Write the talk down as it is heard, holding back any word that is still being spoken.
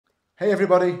Hey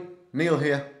everybody, Neil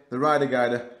here, the Rider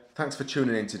Guider. Thanks for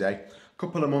tuning in today. A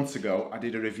couple of months ago I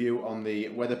did a review on the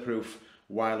Weatherproof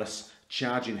wireless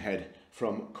charging head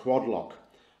from QUADLOCK.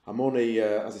 I'm only,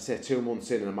 as I say, 2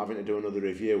 months in and I'm having to do another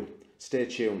review. Stay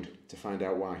tuned to find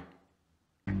out why.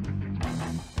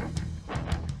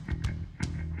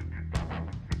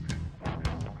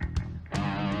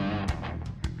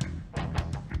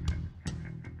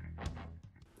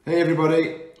 Hey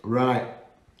everybody, right,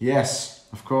 yes,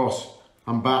 of course,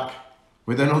 I'm back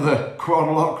with another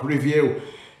QUADLOCK review.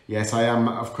 Yes, I am,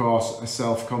 of course, a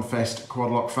self-confessed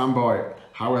QUADLOCK fanboy.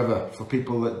 However, for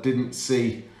people that didn't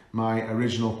see my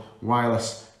original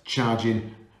wireless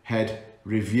charging head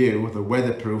review, the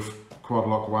Weatherproof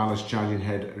QUADLOCK wireless charging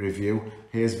head review,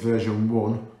 here's version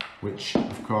 1, which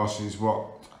of course is what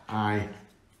I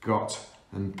got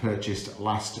and purchased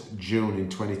last June in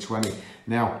 2020.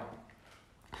 Now,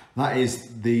 that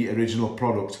is the original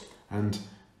product, and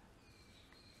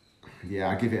yeah,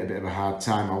 I give it a bit of a hard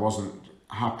time. I wasn't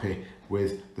happy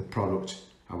with the product.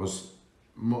 I was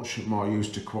much more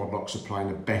used to QUADLOCK supplying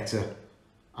a better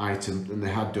item than they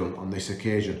had done on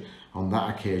that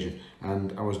occasion,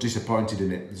 and I was disappointed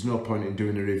in it. There's no point in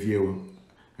doing a review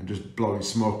and just blowing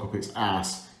smoke up its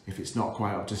arse if it's not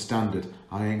quite up to standard.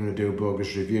 I ain't going to do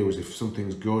bogus reviews. If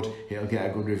something's good, it'll get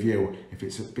a good review. If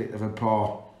it's a bit of a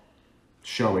poor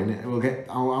showing, it will get,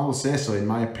 I will say so in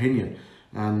my opinion.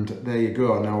 And there you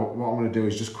go. Now what I'm going to do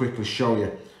is just quickly show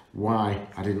you why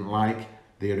I didn't like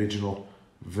the original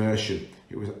version.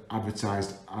 It was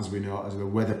advertised, as we know, as the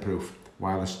Weatherproof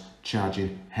wireless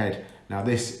charging head. Now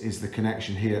this is the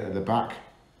connection here at the back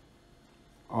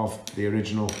of the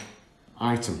original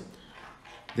item.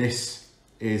 This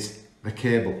is the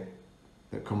cable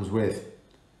that comes with.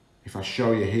 If I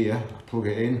show you here, I plug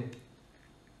it in.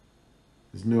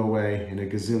 There's no way in a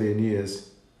gazillion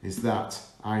years is that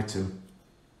item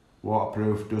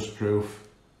waterproof, dustproof.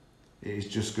 It is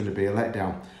just going to be a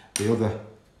letdown. The other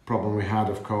problem we had,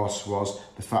 of course, was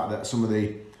the fact that some of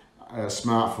the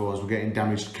smartphones were getting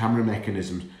damaged camera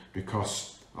mechanisms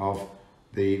because of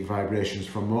the vibrations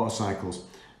from motorcycles.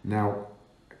 Now,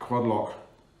 QUADLOCK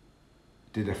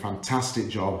did a fantastic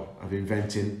job of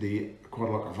inventing the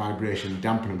QUADLOCK vibration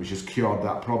dampener, which has cured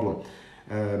that problem.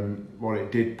 What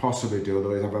it did possibly do,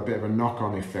 though, is have a bit of a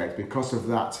knock-on effect. Because of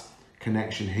that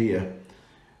connection here,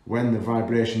 when the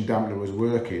vibration dampener was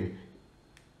working,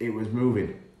 it was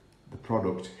moving the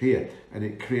product here, and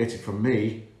it created for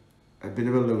me a bit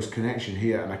of a loose connection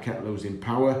here, and I kept losing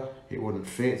power. It wouldn't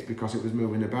fit because it was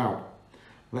moving about.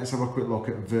 Let's have a quick look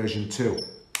at version 2.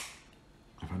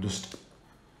 If I just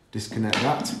disconnect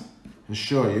that and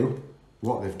show you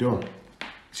what they've done.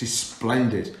 This is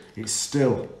splendid. It's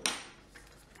still,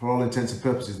 for all intents and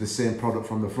purposes, the same product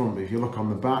from the front, but if you look on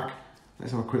the back,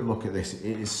 let's have a quick look at this.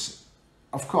 It is,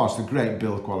 of course, the great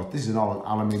build quality. This is an all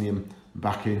aluminium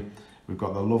backing. We've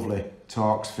got the lovely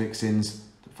Torx fixings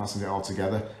that fasten it all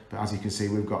together, but as you can see,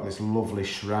 we've got this lovely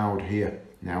shroud here.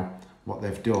 Now, what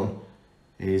they've done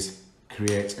is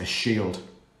create a shield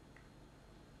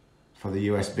for the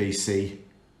USB-C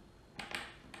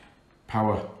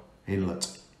power inlet.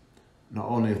 Not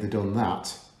only have they done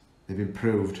that, they've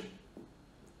improved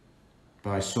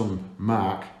by some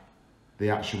mark the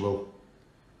actual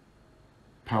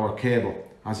power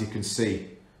cable. As you can see,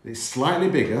 it's slightly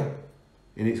bigger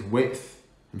in its width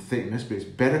and thickness, but it's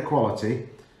better quality,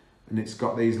 and it's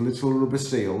got these little rubber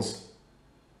seals.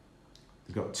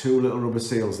 It's got 2 little rubber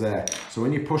seals there, so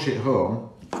when you push it home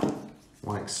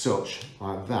like such,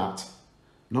 like that,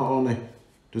 not only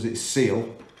does it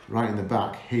seal right in the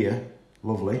back here,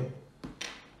 lovely,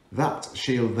 that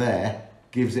shield there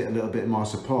gives it a little bit more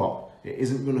support. It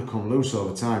isn't going to come loose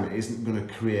over time. It isn't going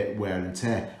to create wear and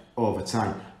tear over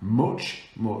time. Much,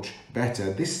 much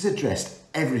better. This has addressed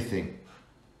everything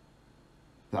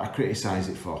that I criticised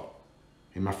it for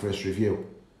in my first review.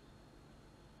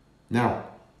 Now,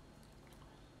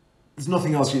 there's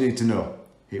nothing else you need to know.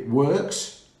 It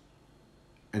works,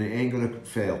 and it ain't going to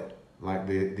fail like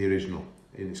the original.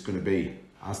 It's going to be,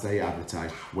 as they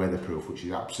advertised, weatherproof, which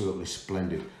is absolutely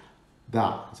splendid.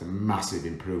 That is a massive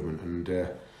improvement, and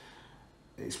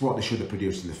it's what they should have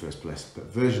produced in the first place. But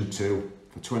version 2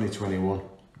 for 2021,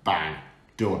 bang,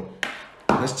 done.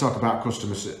 Let's talk about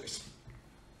customer service.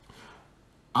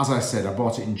 As I said, I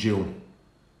bought it in June,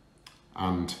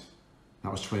 and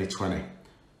that was 2020.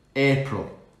 April,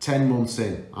 10 months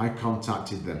in, I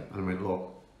contacted them and I went,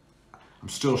 look, I'm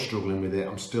still struggling with it.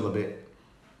 I'm still a bit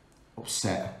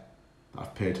upset that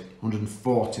I've paid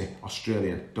 140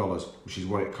 Australian dollars, which is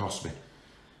what it cost me.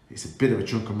 It's a bit of a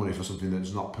chunk of money for something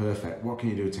that's not perfect. What can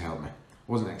you do to help me?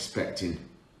 I wasn't expecting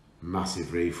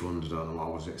massive refund. I don't know what I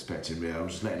was expecting really. I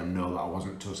was just letting them know that I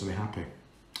wasn't totally happy.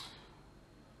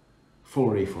 Full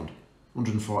refund,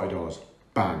 $140.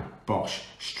 Bang, bosh,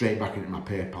 straight back into my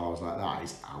PayPal. I was like, that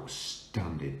is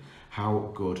outstanding.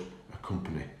 How good a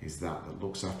company is that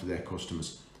looks after their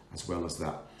customers as well as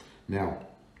that. Now,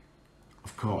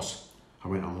 of course, I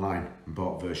went online and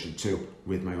bought version 2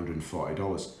 with my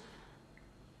 $140.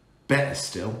 Better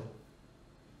still,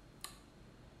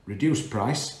 reduced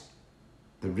price.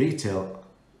 The retail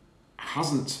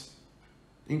hasn't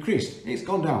increased. It's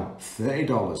gone down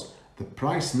 $30. The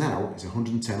price now is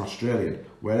 110 Australian.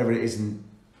 Wherever it is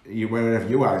wherever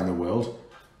you are in the world,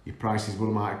 your prices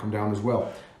might come down as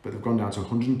well. But they've gone down to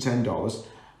 $110.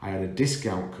 I had a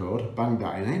discount code, banged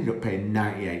that in, I ended up paying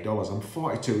 $98. I'm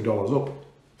 $42 up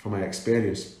for my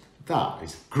experience. That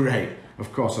is great.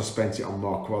 Of course, I spent it on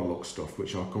more QUADLOCK stuff,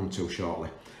 which I'll come to shortly.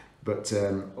 But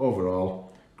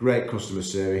overall, great customer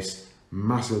service,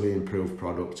 massively improved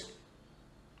product.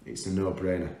 It's a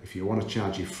no-brainer. If you want to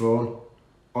charge your phone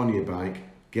on your bike,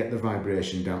 get the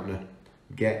vibration dampener,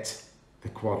 get the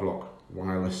QUADLOCK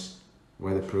wireless,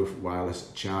 weatherproof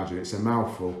wireless charger. It's a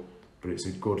mouthful, but it's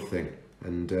a good thing,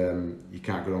 and you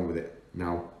can't go wrong with it.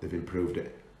 Now they've improved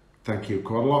it. Thank you,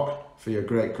 QUADLOCK, for your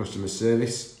great customer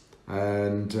service,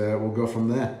 and we'll go from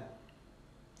there.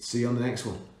 See you on the next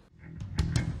one.